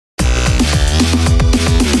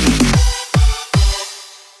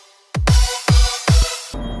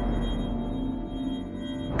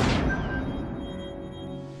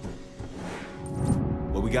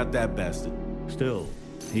got that bastard. Still,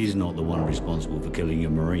 he's not the one responsible for killing your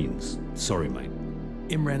Marines. Sorry, mate.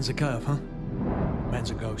 Imran Zakhaev, huh? Man's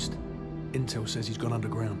a ghost. Intel says he's gone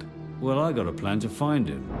underground. Well, I got a plan to find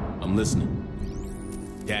him. I'm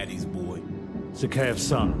listening. Daddy's boy. Zakhaev's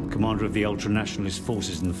son, commander of the ultra-nationalist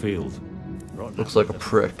forces in the field. Right, looks like a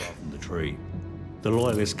prick. From the tree. The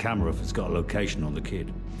loyalist iKmRni has got a location on the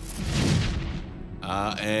kid.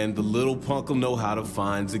 And the little punk'll know how to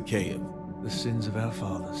find Zakhaev. The sins of our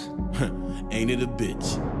fathers. Ain't it a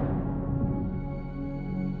bitch?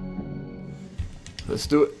 Let's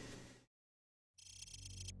do it.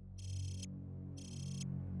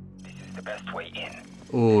 This is the best way in.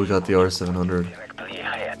 Oh, we got the R700. Directly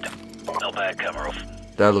ahead. No bad,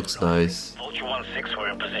 Kamarov. That looks nice. Vulture 1-6, we're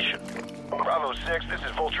in position. Bravo 6, this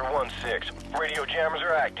is Vulture 1-6. Radio jammers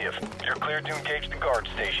are active. You're cleared to engage the guard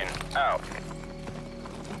station. Out.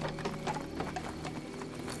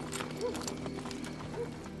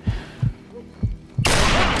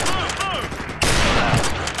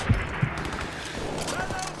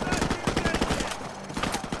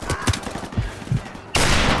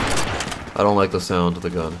 I don't like the sound of the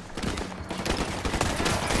gun.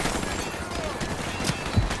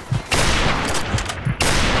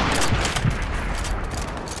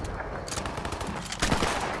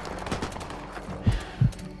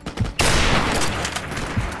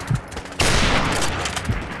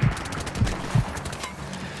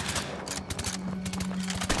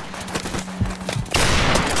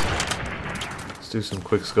 Let's do some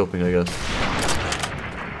quick scoping, I guess.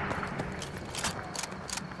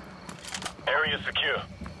 Area secure.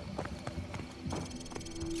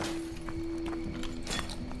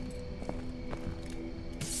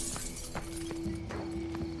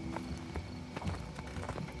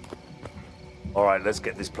 All right, let's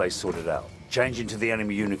get this place sorted out. Change into the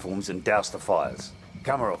enemy uniforms and douse the fires.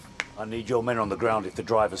 Kamarov, I need your men on the ground if the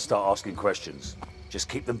drivers start asking questions. Just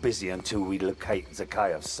keep them busy until we locate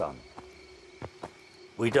Zakhaev's son.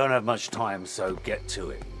 We don't have much time, so get to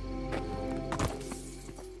it.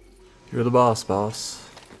 You're the boss, boss.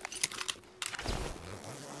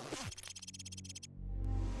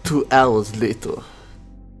 2 hours later.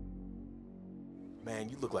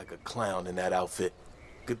 Man, you look like a clown in that outfit.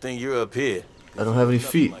 Good thing you're up here. I don't have any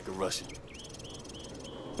Nothing feet. like a Russian.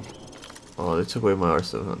 Oh, they took away my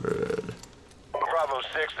R700. Bravo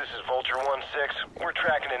 6, this is Vulture 1-6. We're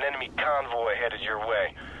tracking an enemy convoy headed your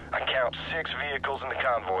way. I count 6 vehicles in the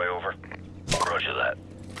convoy, over. Roger that.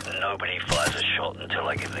 Nobody fires a shot until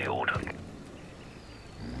I give the order.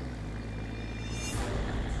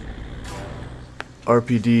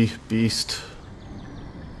 RPD beast.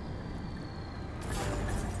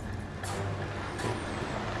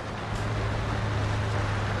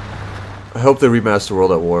 I hope they remaster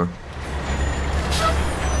World at War.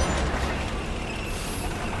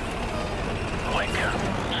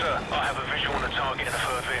 Sir, I have a visual on the target in the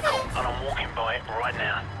third vehicle, and I'm walking by it right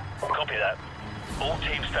now. Copy that. All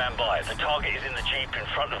teams stand by. The target is in the jeep in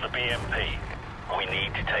front of the BMP. We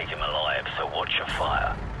need to take him alive, so watch your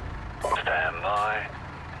fire. Stand by.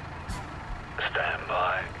 Stand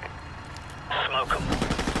by. Smoke him.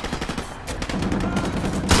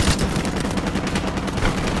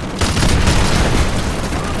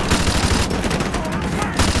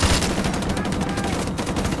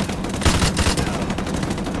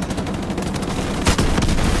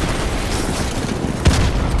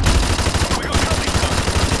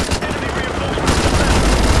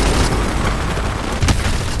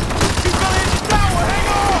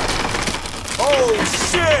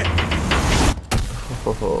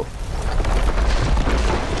 Oh.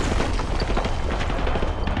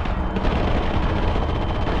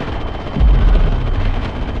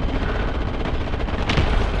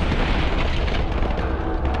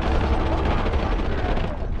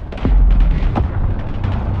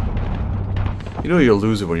 You know you're a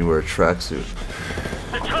loser when you wear a tracksuit.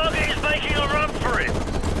 The target is making a run for it.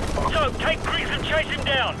 So take Griggs and chase him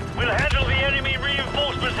down. We'll handle the enemy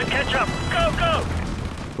reinforcements and catch up. Go, go!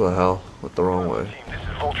 What the hell? Went the wrong way. Team, this is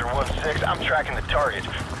Vulture 1-6. I'm tracking the target.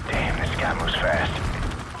 Damn, this guy moves fast.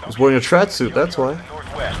 I was wearing a tracksuit, that's why.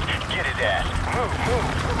 Northwest. Get his ass. Move.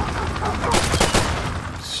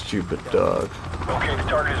 Stupid dog. Okay, the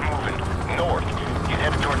target is moving. North. He's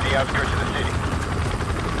headed towards the outskirts of the city.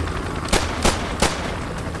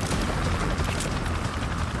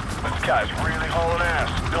 This guy's really hauling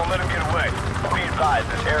ass. Don't let him get away. Be advised,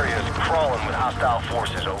 this area is crawling with hostile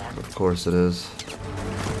forces, over. Of course it is.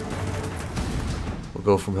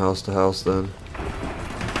 We'll go from house to house then.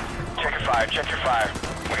 Check your fire, check your fire.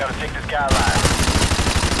 We gotta take this guy alive.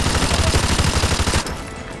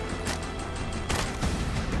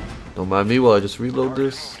 Don't mind me while I just reload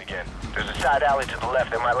this. Again. There's a side alley to the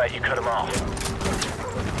left that might let you cut him off.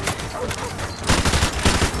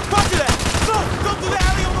 Roger that! Go through the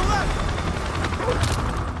alley on the left!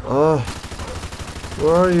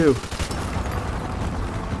 Where are you?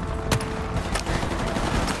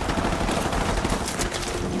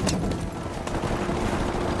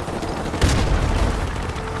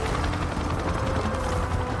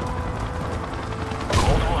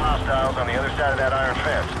 Multiple hostiles on the other side of that iron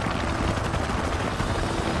fence.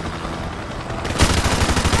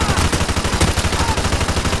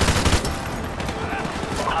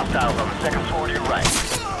 Hostiles on the second floor to your right.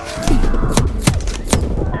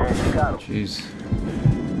 Jeez.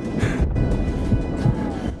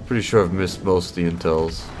 Pretty sure I've missed most of the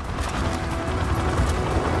intels.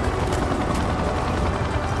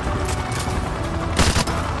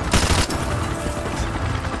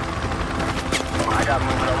 I got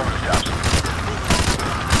movement on the rooftops.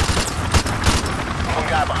 One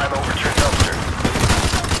guy behind the overturned dumpster.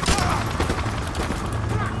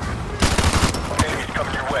 Enemies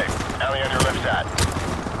coming your way. Alley on your left side.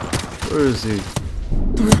 Where is he?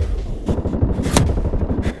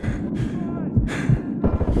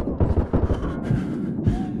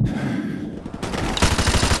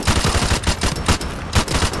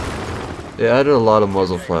 They added a lot of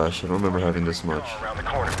muzzle flash. I don't remember having this much. Around the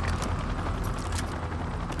corner.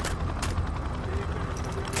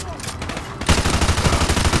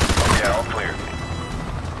 Yeah, all clear.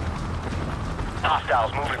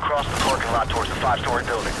 Hostiles moving across the parking lot towards the 5-story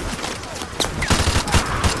building.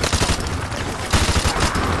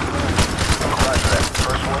 Roger that.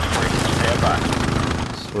 First one's free. Stand by.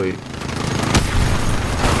 Sweet.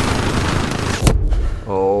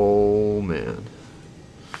 Oh man.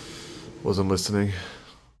 Wasn't listening.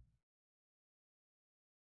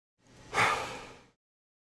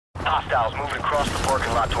 Hostiles moving across the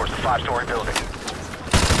parking lot towards the 5-story building.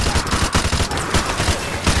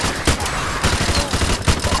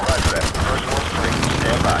 Roger that. First one's free.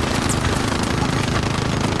 Stand by.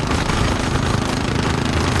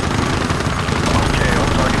 Okay, all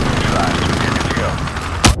target neutralized. You're good to go.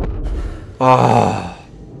 Ah.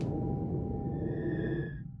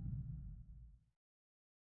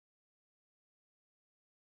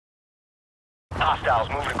 Hostiles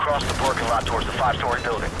moving across the parking lot towards the 5-story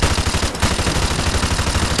building.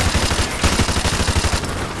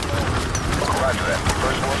 Roger that.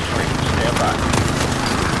 First one's free. Stand by.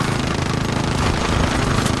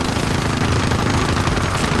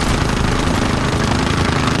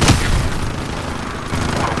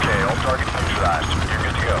 Okay, all targets neutralized. You're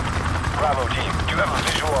good to go. Bravo team, do you have a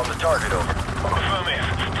visual on the target, over? Affirmative.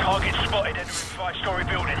 Target spotted entering 5-story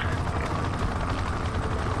building.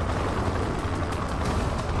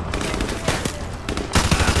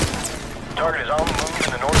 Target is on the move in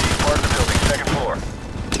the northeast part of the building, second floor.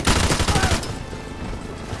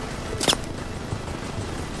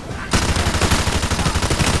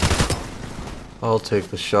 I'll take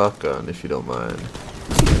the shotgun if you don't mind.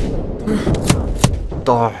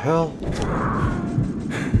 The hell?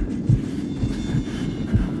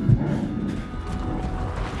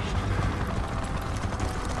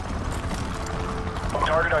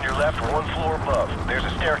 Target on your left, one floor above. There's a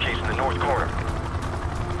staircase in the north corner.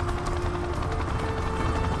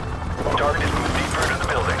 Target is moved deeper into the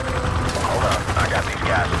building. Hold on, I got these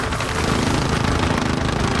guys.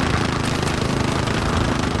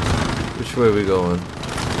 Which way are we going?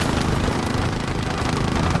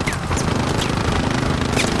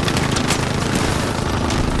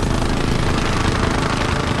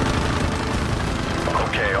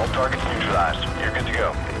 Okay, all targets neutralized. You're good to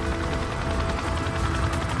go.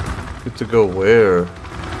 Good to go where?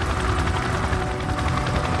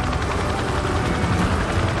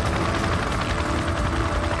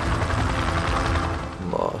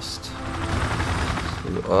 Lost. So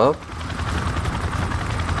up.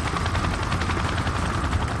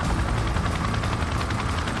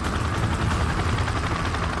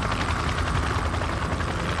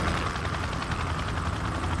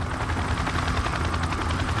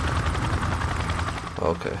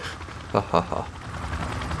 Okay. Ha ha ha.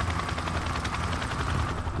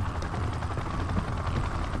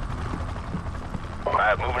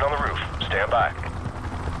 Alright, moving on the roof. Stand by.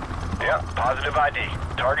 Yeah, positive ID.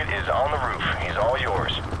 Target is on the roof. He's all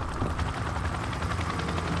yours.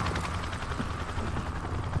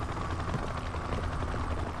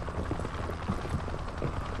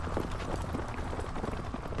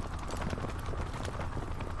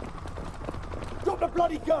 Drop the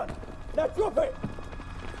bloody gun! Now drop it!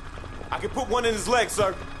 I can put one in his leg,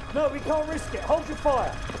 sir. No, we can't risk it. Hold your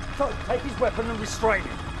fire. So, take his weapon and restrain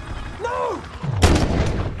him. No!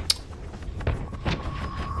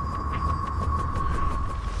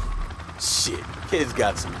 Shit, kid's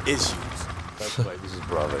got some issues. That's right, this is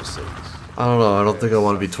Bravo 6. I don't know, I don't think I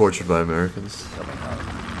want to be tortured by Americans. Coming home.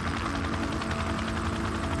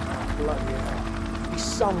 Bloody hell. His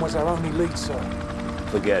son was our only lead, sir.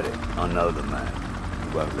 Forget it. I know the man.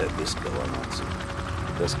 He won't let this go unanswered.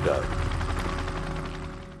 Let's go.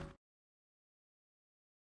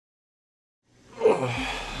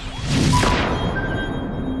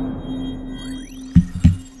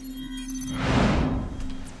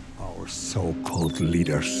 Our so-called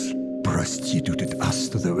leaders prostituted us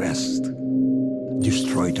to the West,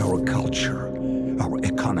 destroyed our culture, our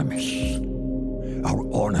economies, our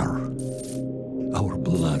honor. Our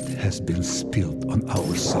blood has been spilled on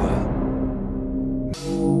our soil.